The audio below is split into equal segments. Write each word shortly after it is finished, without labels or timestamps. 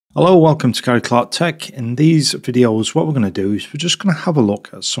Hello, welcome to Clarke Tech. In these videos, what we're going to do is we're just going to have a look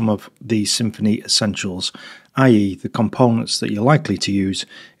at some of the Symfony Essentials, i.e. the components that you're likely to use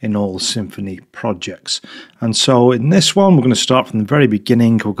in all Symfony projects. And so in this one, we're going to start from the very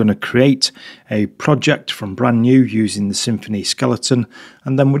beginning. We're going to create a project from brand new using the Symfony skeleton,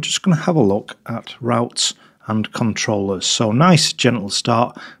 and then we're just going to have a look at routes and controllers. So nice gentle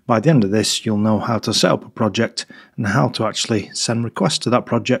start. By the end of this, you'll know how to set up a project and how to actually send requests to that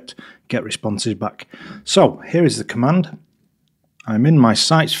project, get responses back. So here is the command. I'm in my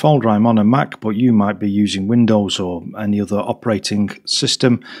sites folder. I'm on a Mac, but you might be using Windows or any other operating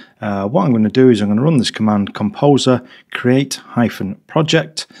system. What I'm going to do is I'm going to run this command, composer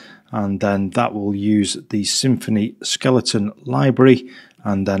create-project, and then that will use the Symfony skeleton library.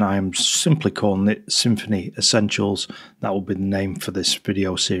 And then I'm simply calling it Symfony Essentials. That will be the name for this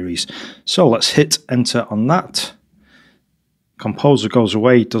video series. So let's hit enter on that. Composer goes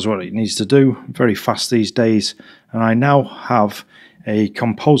away, does what it needs to do, very fast these days. And I now have a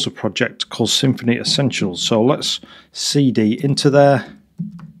composer project called Symfony Essentials. So let's CD into there.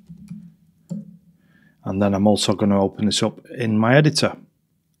 And then I'm also going to open this up in my editor.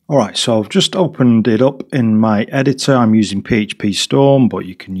 Alright, so I've just opened it up in my editor. I'm using PHP Storm, but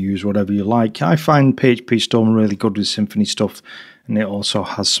you can use whatever you like. I find PHP Storm really good with Symfony stuff, and it also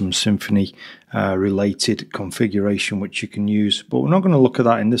has some Symfony related configuration which you can use. But we're not going to look at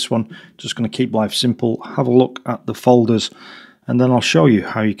that in this one. Just going to keep life simple, have a look at the folders, and then I'll show you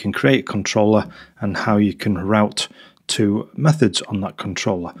how you can create a controller and how you can route to methods on that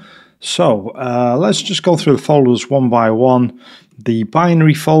controller. So let's just go through the folders one by one. The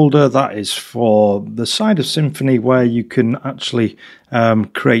binary folder, that is for the side of Symfony where you can actually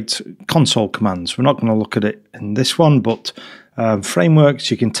create console commands. We're not going to look at it in this one, but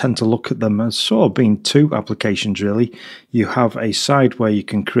frameworks, you can tend to look at them as sort of being two applications really. You have a side where you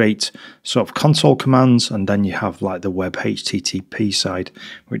can create sort of console commands, and then you have like the web HTTP side,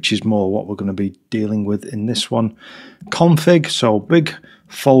 which is more what we're going to be dealing with in this one. Config, so big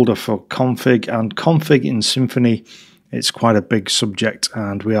folder for config, and config in Symfony, it's quite a big subject,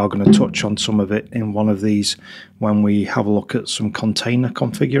 and we are going to touch on some of it in one of these when we have a look at some container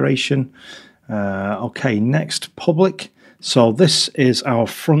configuration. Okay, next, public. So this is our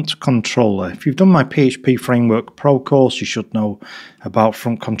front controller. If you've done my PHP Framework Pro course, you should know about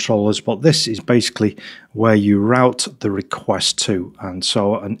front controllers, but this is basically where you route the request to. And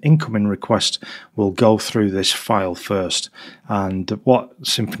so an incoming request will go through this file first. And what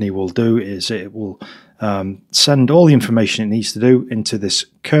Symfony will do is it will send all the information it needs to do into this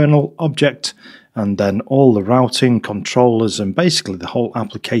kernel object, and then all the routing, controllers, and basically the whole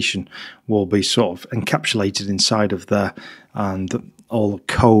application will be sort of encapsulated inside of there, and all the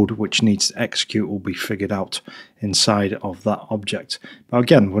code which needs to execute will be figured out inside of that object. But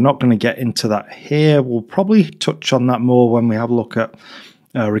again, we're not going to get into that here. We'll probably touch on that more when we have a look at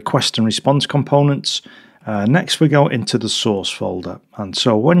request and response components. Next we go into the source folder, and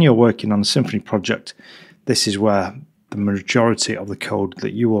so when you're working on a Symfony project, this is where the majority of the code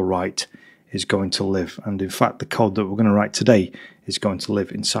that you will write is going to live. And in fact, the code that we're going to write today is going to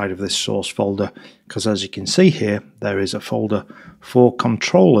live inside of this source folder, because as you can see here, there is a folder for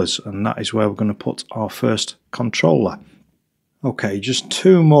controllers, and that is where we're going to put our first controller. Okay, just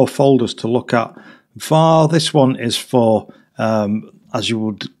two more folders to look at. var, this one is for, as you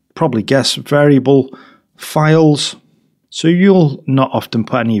would probably guess, variable files. So you'll not often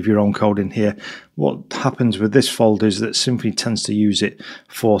put any of your own code in here. What happens with this folder is that Symfony tends to use it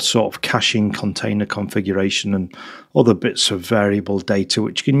for sort of caching, container configuration, and other bits of variable data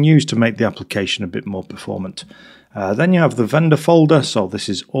which you can use to make the application a bit more performant. Then you have the vendor folder, so this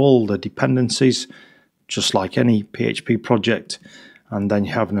is all the dependencies, just like any PHP project. And then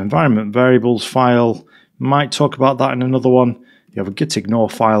you have an environment variables file, might talk about that in another one. You have a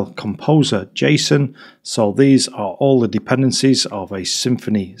gitignore file, composer JSON. So these are all the dependencies of a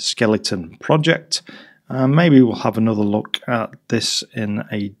Symfony skeleton project. Maybe we'll have another look at this in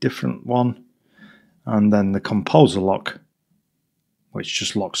a different one. And then the composer lock, which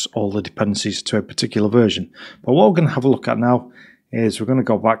just locks all the dependencies to a particular version. But what we're going to have a look at now is we're going to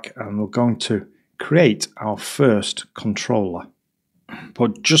go back and we're going to create our first controller.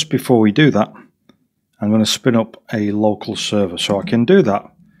 But just before we do that, I'm going to spin up a local server. So I can do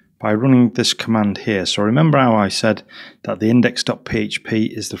that by running this command here. So remember how I said that the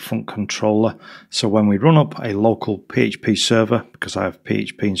index.php is the front controller. So when we run up a local PHP server, because I have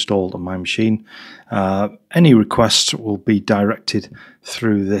PHP installed on my machine, any requests will be directed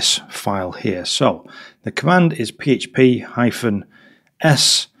through this file here. So the command is php-s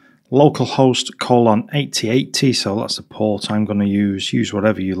localhost :8080, so that's the port I'm going to use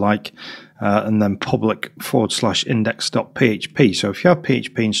whatever you like, and then public /index.php. So if you have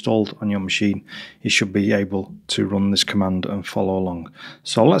PHP installed on your machine, you should be able to run this command and follow along.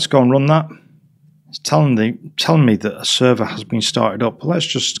 So let's go and run that. It's telling me that a server has been started up. Let's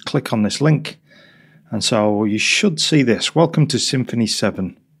just click on this link, and so you should see this: welcome to Symfony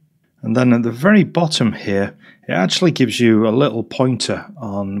 7. And then at the very bottom here, it actually gives you a little pointer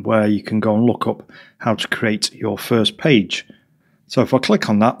on where you can go and look up how to create your first page. So if I click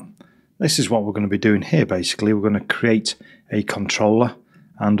on that, this is what we're going to be doing here. Basically, we're going to create a controller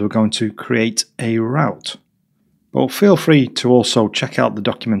and we're going to create a route. But feel free to also check out the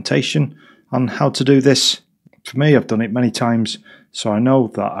documentation on how to do this. For me, I've done it many times, so I know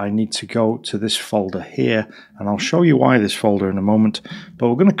that I need to go to this folder here, and I'll show you why this folder in a moment. But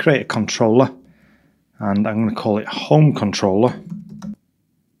we're going to create a controller, and I'm going to call it home controller.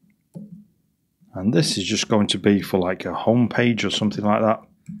 And this is just going to be for like a home page or something like that.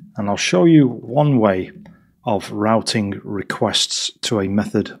 And I'll show you one way of routing requests to a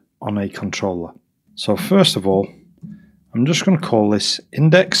method on a controller. So first of all, I'm just going to call this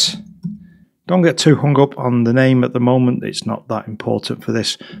index. Don't get too hung up on the name at the moment, it's not that important for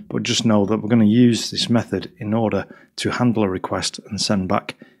this, but just know that we're going to use this method in order to handle a request and send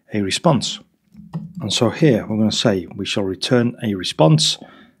back a response. And so here we're going to say we shall return a response,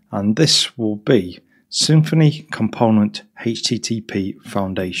 and this will be Symfony component HTTP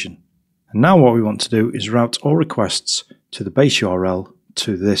foundation. And now what we want to do is route all requests to the base URL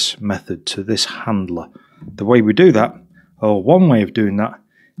to this method, to this handler. The way we do that, or one way of doing that,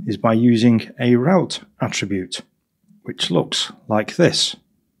 is by using a route attribute, which looks like this.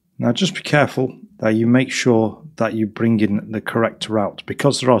 Now just be careful that you make sure that you bring in the correct route,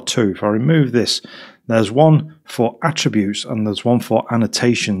 because there are two. If I remove this, there's one for attributes and there's one for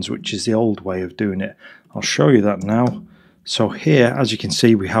annotations, which is the old way of doing it. I'll show you that now. So here, as you can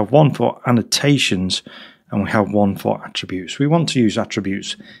see, we have one for annotations and we have one for attributes. We want to use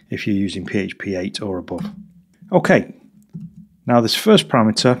attributes if you're using PHP 8 or above. Okay. Now this first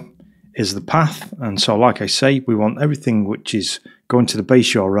parameter is the path, and so like I say, we want everything which is going to the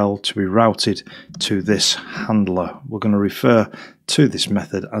base URL to be routed to this handler. We're going to refer to this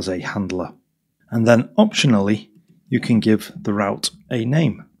method as a handler. And then optionally, you can give the route a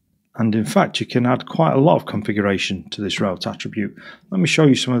name. And in fact, you can add quite a lot of configuration to this route attribute. Let me show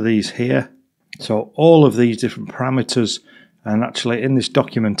you some of these here. So all of these different parameters, and actually in this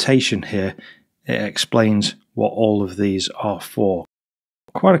documentation here, it explains what all of these are for.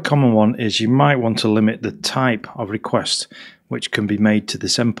 Quite a common one is you might want to limit the type of request which can be made to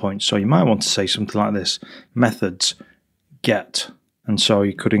this endpoint. So you might want to say something like this: methods get, and so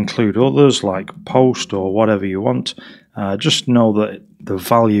you could include others like post or whatever you want. Just know that the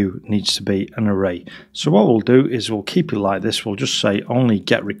value needs to be an array. So what we'll do is we'll keep it like this. We'll just say only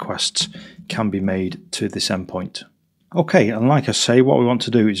get requests can be made to this endpoint. Okay, and like I say, what we want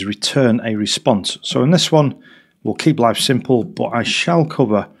to do is return a response. So in this one, we'll keep life simple, but I shall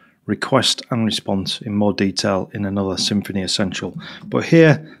cover request and response in more detail in another Symfony Essential. But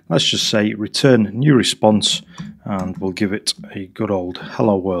here, let's just say return new response, and we'll give it a good old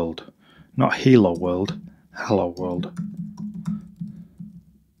hello world. Not hello world, hello world.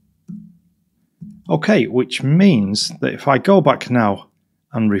 Okay, which means that if I go back now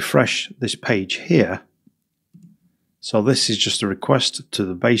and refresh this page here, so this is just a request to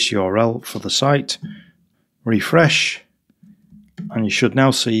the base URL for the site. Refresh, and you should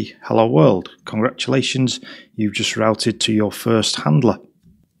now see hello world. Congratulations, you've just routed to your first handler.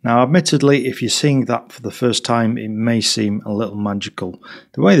 Now admittedly, if you're seeing that for the first time, it may seem a little magical.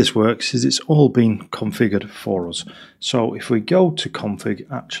 The way this works is it's all been configured for us. So if we go to config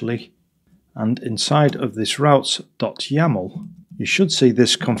actually, and inside of this routes.yaml, you should see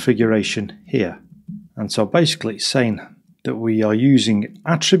this configuration here. And so basically it's saying that we are using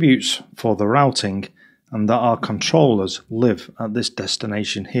attributes for the routing and that our controllers live at this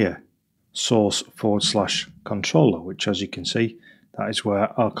destination here, source/controller, which as you can see, that is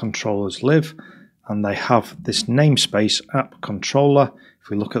where our controllers live, and they have this namespace app controller. If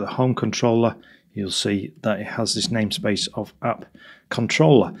we look at the home controller, you'll see that it has this namespace of app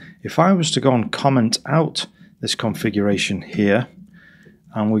controller. If I was to go and comment out this configuration here,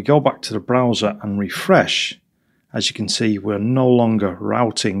 and we go back to the browser and refresh, as you can see, we're no longer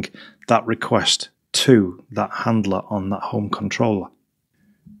routing that request to that handler on that home controller.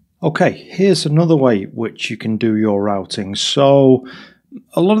 Okay, here's another way which you can do your routing. So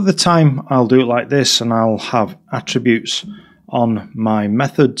a lot of the time I'll do it like this, and I'll have attributes on my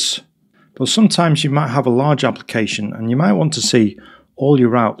methods, but sometimes you might have a large application and you might want to see all your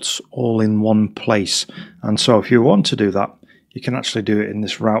routes all in one place. And so if you want to do that, you can actually do it in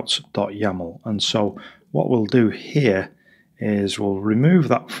this routes.yaml. And so what we'll do here is we'll remove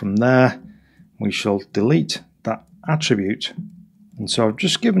that from there. We shall delete that attribute. And so I've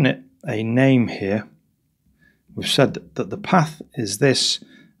just given it a name here. We've said that the path is this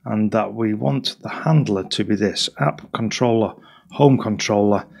and that we want the handler to be this, app controller, home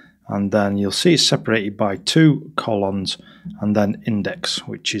controller, and then you'll see it's separated by 2 colons and then index,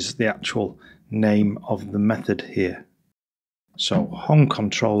 which is the actual name of the method here. So home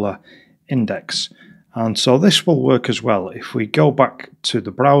controller index. And so this will work as well. If we go back to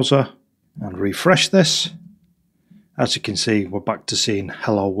the browser and refresh this, as you can see, we're back to seeing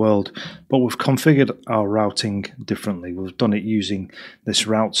hello world, but we've configured our routing differently. We've done it using this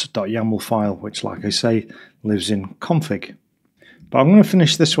routes.yaml file, which, like I say, lives in config. But I'm going to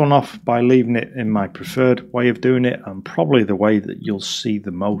finish this one off by leaving it in my preferred way of doing it, and probably the way that you'll see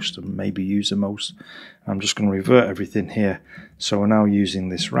the most and maybe use the most. I'm just going to revert everything here. So we're now using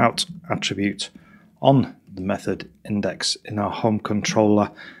this route attribute on the method index in our home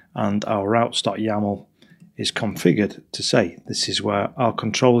controller, and our routes.yaml is configured to say this is where our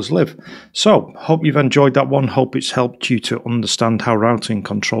controllers live. So hope you've enjoyed that one. Hope it's helped you to understand how routing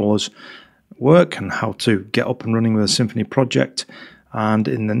controllers work and how to get up and running with a Symfony project. And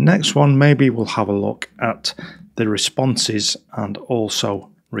in the next one, maybe we'll have a look at the responses and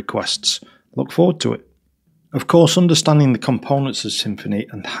also requests. Look forward to it. Of course, understanding the components of Symfony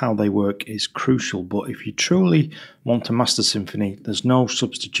and how they work is crucial, but if you truly want to master Symfony, there's no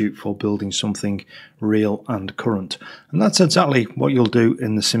substitute for building something real and current. And that's exactly what you'll do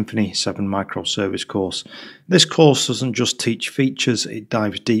in the Symfony 7 Microservice course. This course doesn't just teach features, it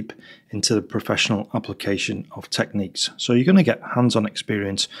dives deep into the professional application of techniques. So you're going to get hands-on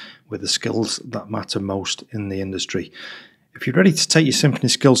experience with the skills that matter most in the industry. If you're ready to take your Symfony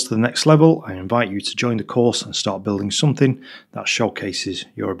skills to the next level, I invite you to join the course and start building something that showcases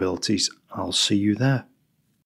your abilities. I'll see you there.